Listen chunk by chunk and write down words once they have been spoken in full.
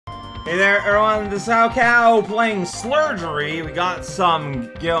Hey there, everyone, this is Cow playing Slurdgery. We got some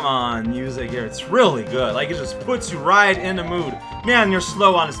Gilmon music here. It's really good. Like, it just puts you right in the mood. Man, you're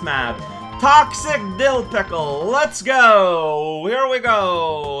slow on this map. Toxic Dill Pickle, let's go! Here we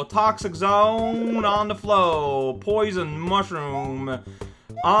go! Toxic Zone on the flow. Poison Mushroom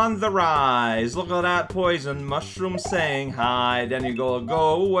on the rise. Look at that poison mushroom saying hi. Then you go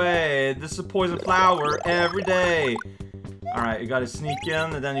away. This is a poison flower every day. Alright, you gotta sneak in,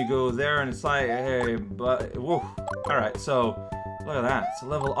 and then you go there, and it's like, hey, but, whoa. Alright, so, look at that. It's a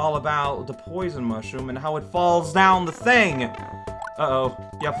level all about the poison mushroom and how it falls down the thing. Uh-oh.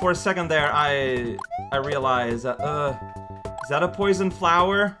 Yeah, for a second there, I realized that, is that a poison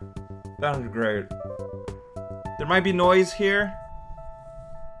flower? That was great. There might be noise here.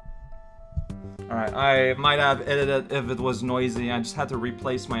 Alright, I might have edited if it was noisy. I just had to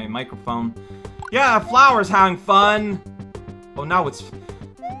replace my microphone. Yeah, flower's having fun. Oh, now it's...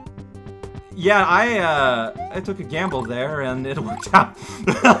 Yeah, I took a gamble there, and it worked out.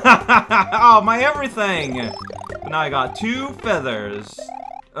 Oh, my everything! But now I got 2 feathers.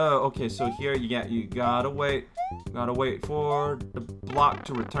 Oh, okay, so here you gotta wait. Gotta wait for the block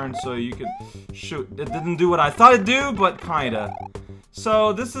to return so you can shoot. It didn't do what I thought it'd do, but kinda.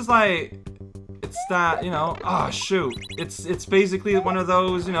 So, this is like... It's that, you know... Oh, shoot. It's basically one of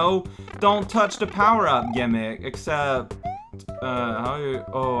those, you know, don't touch the power-up gimmick, except... how you...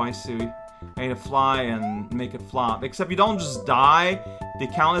 Oh, I see. I need to fly and make it flop. Except you don't just die. The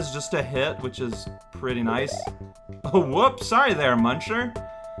count is just a hit, which is pretty nice. Oh, whoops. Sorry there, Muncher.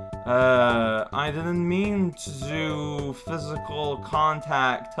 I didn't mean to do physical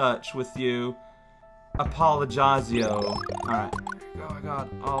contact touch with you. Apologizio. Alright. Oh, I got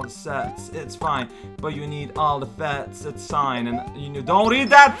all the sets. It's fine. But you need all the fets. It's fine. And you don't eat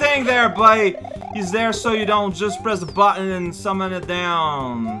that thing there, buddy! He's there so you don't just press the button and summon it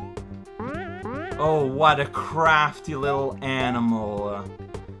down. Oh, what a crafty little animal.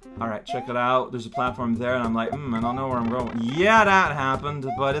 Alright, check it out. There's a platform there, and I'm like, I don't know where I'm going. Yeah, that happened,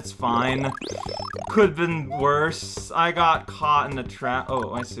 but it's fine. Could've been worse. I got caught in a trap.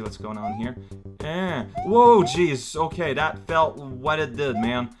 Oh, I see what's going on here. Whoa, jeez. Okay, that felt what it did,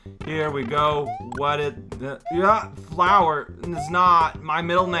 man. Here we go. What it... yeah, flower is not my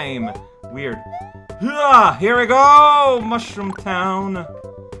middle name. Weird. Here we go! Mushroom Town.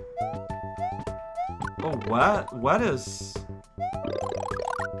 Oh, what? What is...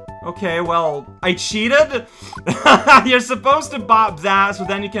 Okay, well, I cheated? You're supposed to bop that, so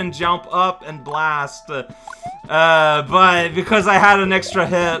then you can jump up and blast. But because I had an extra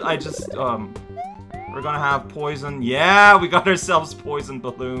hit, I just, we're gonna have poison. Yeah, we got ourselves poison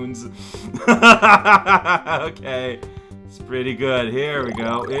balloons. Okay, it's pretty good. Here we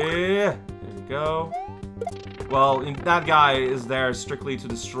go. Yeah, there we go. Well, that guy is there strictly to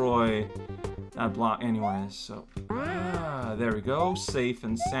destroy that block anyways, so... there we go. Safe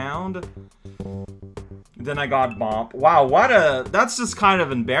and sound. Then I got bump. Wow, what a... That's just kind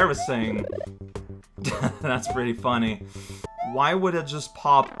of embarrassing. That's pretty funny. Why would it just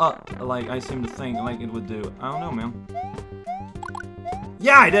pop up like I seem to think like it would do? I don't know, man.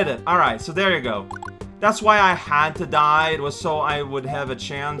 Yeah, I did it! Alright, so there you go. That's why I had to die. It was so I would have a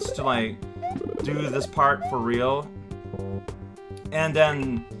chance to, like, do this part for real. And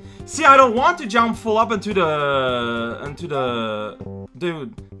then... See, I don't want to jump full up into the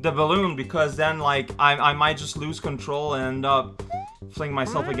balloon, because then, like, I might just lose control and end up fling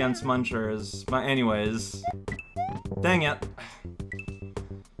myself against munchers. But anyways, dang it.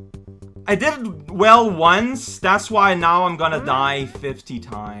 I did well once, that's why now I'm gonna die 50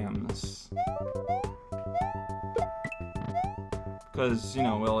 times. Because, you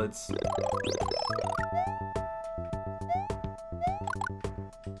know, well, it's...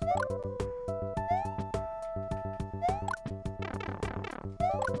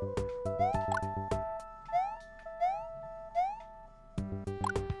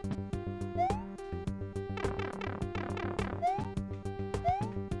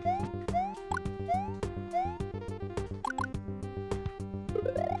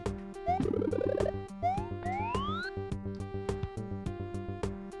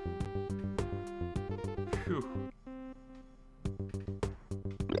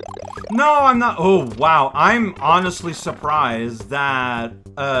 No, I'm not. Oh, wow. I'm honestly surprised that,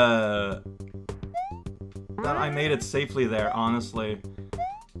 that I made it safely there, honestly.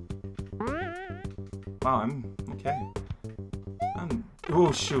 Wow, I'm okay.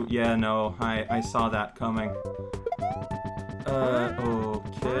 Oh, shoot. Yeah, no. I saw that coming.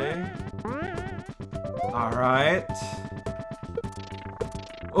 Okay. Alright.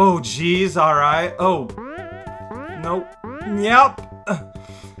 Oh, jeez. Alright. Oh. Nope. Yep.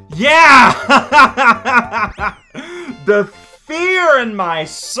 Yeah! The fear in my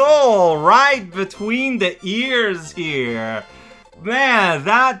soul right between the ears here. Man,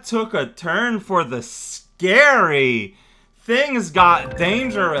 that took a turn for the scary. Things got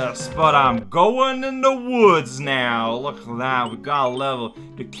dangerous, but I'm going in the woods now. Look at that, we got a level.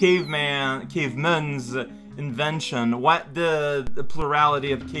 The cavemen's invention. What the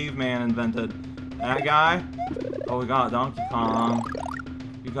plurality of caveman invented? That guy? Oh, we got Donkey Kong.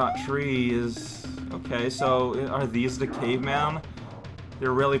 We got trees. Okay, so are these the cavemen?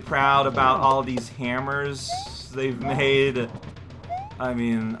 They're really proud about all these hammers they've made. I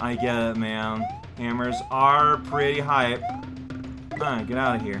mean, I get it, man. Hammers are pretty hype. Alright, get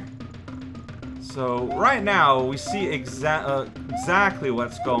out of here. So, right now, we see exactly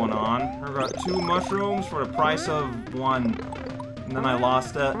what's going on. I got 2 mushrooms for the price of 1. And then I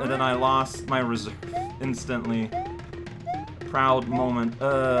lost it, and then I lost my reserve instantly. Proud moment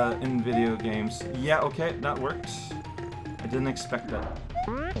in video games. Yeah, okay, that worked. I didn't expect it.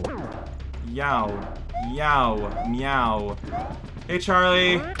 Yow. Yow. Meow. Hey,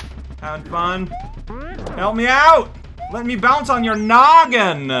 Charlie. Having fun? Help me out! Let me bounce on your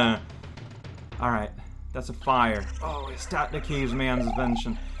noggin! Alright, that's a fire. Oh, is that the caveman's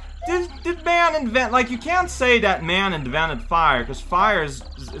invention? Did man invent... Like, you can't say that man invented fire, because fire is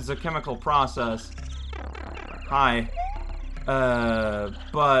a chemical process. Hi.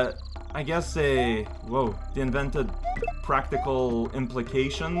 But I guess they... Whoa. They invented practical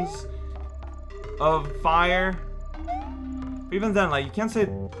implications of fire. But even then, like, you can't say...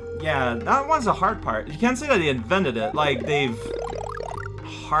 Yeah, that one's the hard part. You can't say that they invented it. Like, they've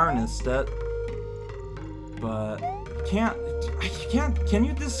harnessed it. But you can't... Can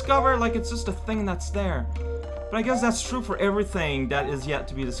you discover, like, it's just a thing that's there? But I guess that's true for everything that is yet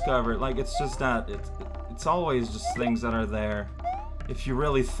to be discovered. Like, it's just that... It's always just things that are there. If you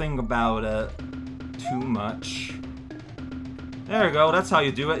really think about it too much. There you go, that's how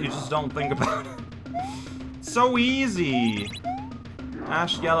you do it. You just don't think about it. So easy!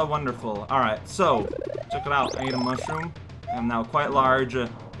 Ash yellow, wonderful. Alright, so, check it out. I ate a mushroom. I'm now quite large and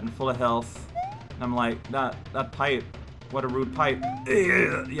full of health. And I'm like, that pipe. What a rude pipe.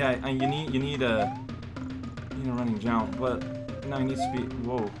 Yeah, and you need a running jump, but now you need speed.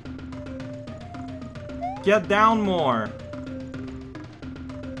 Whoa. Get down more.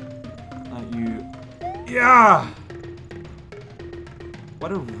 Not you. Yeah!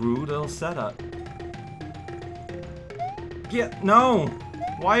 What a rude little setup. No!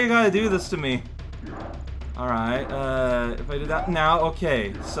 Why you gotta do this to me? Alright, if I do that now,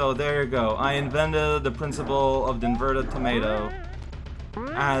 okay. So there you go. I invented the principle of the inverted tomato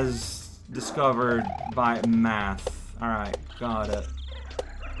as discovered by math. Alright, got it.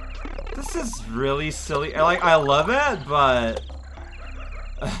 This is really silly. Like, I love it, but...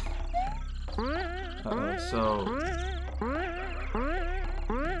 Uh-oh, so...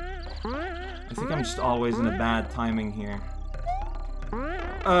 I think I'm just always in a bad timing here.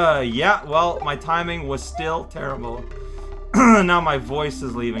 Yeah, well, my timing was still terrible. Now my voice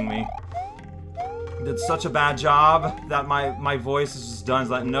is leaving me. Did such a bad job that my voice is just done.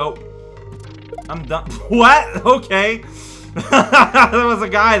 It's like, nope. I'm done. What? Okay. There was a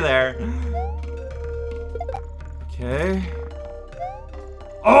guy there. Okay.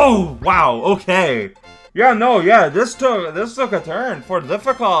 Oh, wow, okay. Yeah, no, yeah, this took a turn for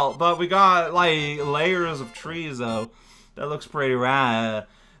difficult, but we got, like, layers of trees, though. That looks pretty rad.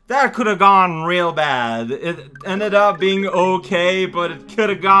 That could have gone real bad. It ended up being okay, but it could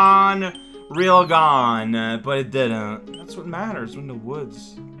have gone real gone, but it didn't. That's what matters in the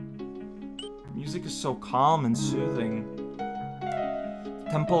woods. Music is so calm and soothing.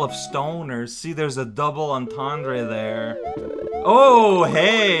 Temple of Stoners. See, there's a double entendre there. Oh,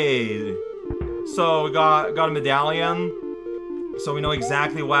 hey! So we got a medallion, so we know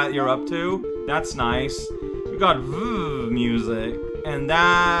exactly what you're up to. That's nice. We got music, and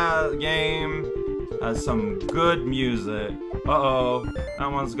that game has some good music. Uh-oh,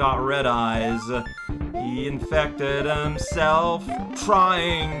 that one's got red eyes. He infected himself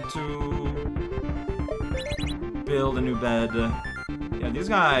trying to build a new bed. Yeah, these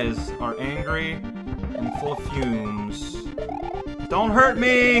guys are angry and full of fumes. Don't hurt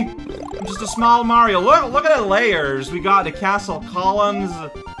me! I'm just a small Mario. Look at the layers. We got the castle columns.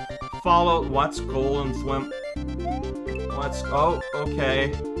 Follow what's golden swim. What's oh,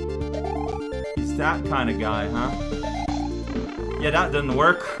 okay. He's that kind of guy, huh? Yeah, that didn't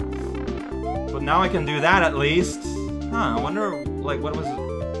work. But now I can do that at least. Huh, I wonder like what was it?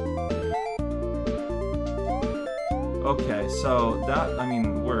 Okay, so that I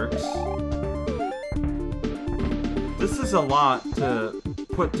mean works. This is a lot to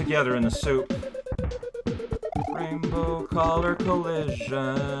put together in the soup. Rainbow color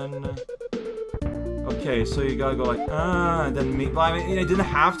collision. Okay, so you gotta go like, and then me. Well, I mean, I didn't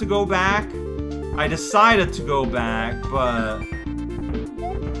have to go back. I decided to go back, but.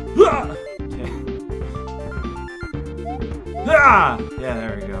 Okay. Yeah,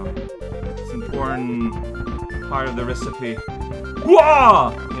 there we go. It's an important part of the recipe.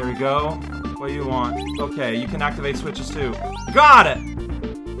 Whoa! There we go. What do you want? Okay, you can activate switches too. Got it!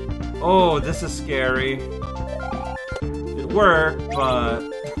 Oh, this is scary. It worked, but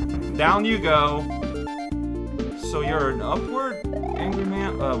down you go. So you're an upward angry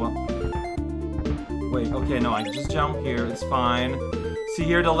man? Well. Wait, okay, no, I can just jump here. It's fine. See,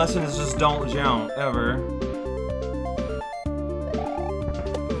 here the lesson is just don't jump, ever.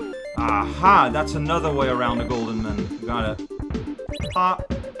 Aha, that's another way around the golden men. Got it. Ah,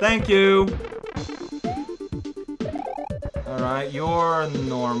 thank you. Alright, you're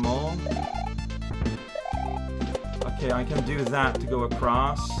normal. Okay, I can do that to go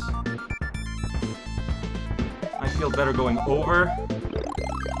across. I feel better going over.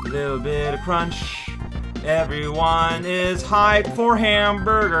 Little bit of crunch. Everyone is hyped for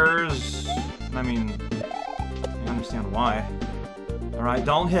hamburgers. I mean, I understand why. Alright,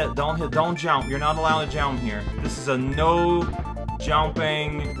 don't hit, don't jump. You're not allowed to jump here. This is a no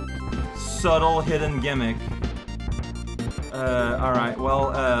jumping, subtle hidden gimmick. Alright,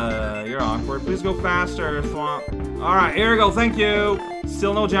 well, you're awkward. Please go faster, Thwomp. Alright, here we go, thank you.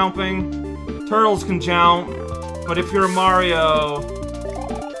 Still no jumping. Turtles can jump, but if you're Mario...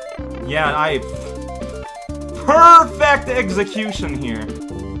 Yeah, perfect execution here.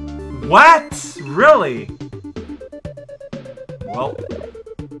 What? Really? Well...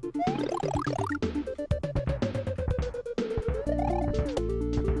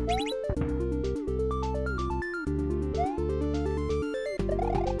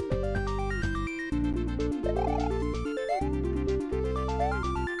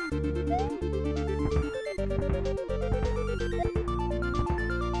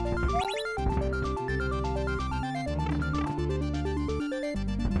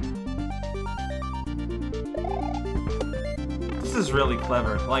 This is really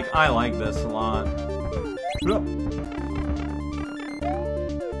clever. Like, I like this a lot.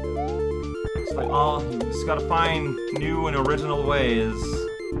 It's like, oh, you just gotta find new and original ways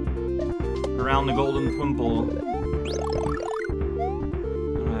around the golden thwimple.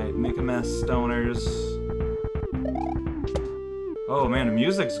 Alright, make a mess, stoners. Oh man, the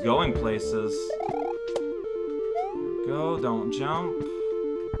music's going places. Go, don't jump.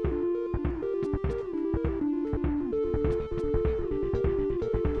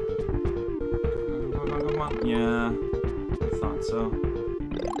 Yeah, I thought so.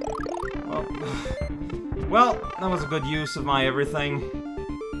 Well, that was a good use of my everything.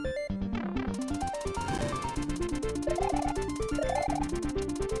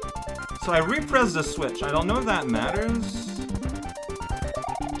 So I repressed the switch. I don't know if that matters.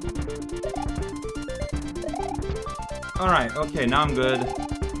 Alright, okay, now I'm good.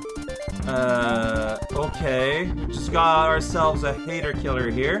 Okay. We just got ourselves a hater killer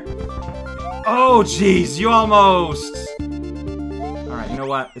here. Oh, jeez, you almost... Alright, you know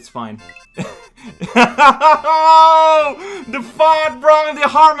what? It's fine. The Fod Brung the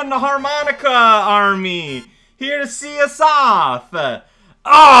Harmonica Army! Here to see us off!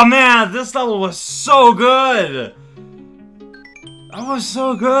 Oh, man, this level was so good! That was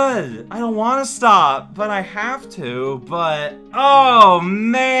so good! I don't want to stop, but I have to, but... Oh,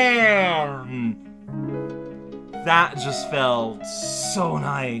 man! That just felt so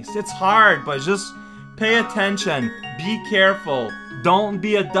nice. It's hard, but just pay attention. Be careful. Don't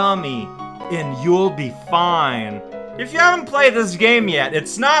be a dummy. And you'll be fine. If you haven't played this game yet,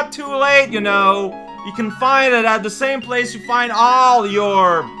 it's not too late, you know. You can find it at the same place you find all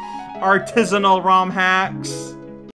your artisanal ROM hacks.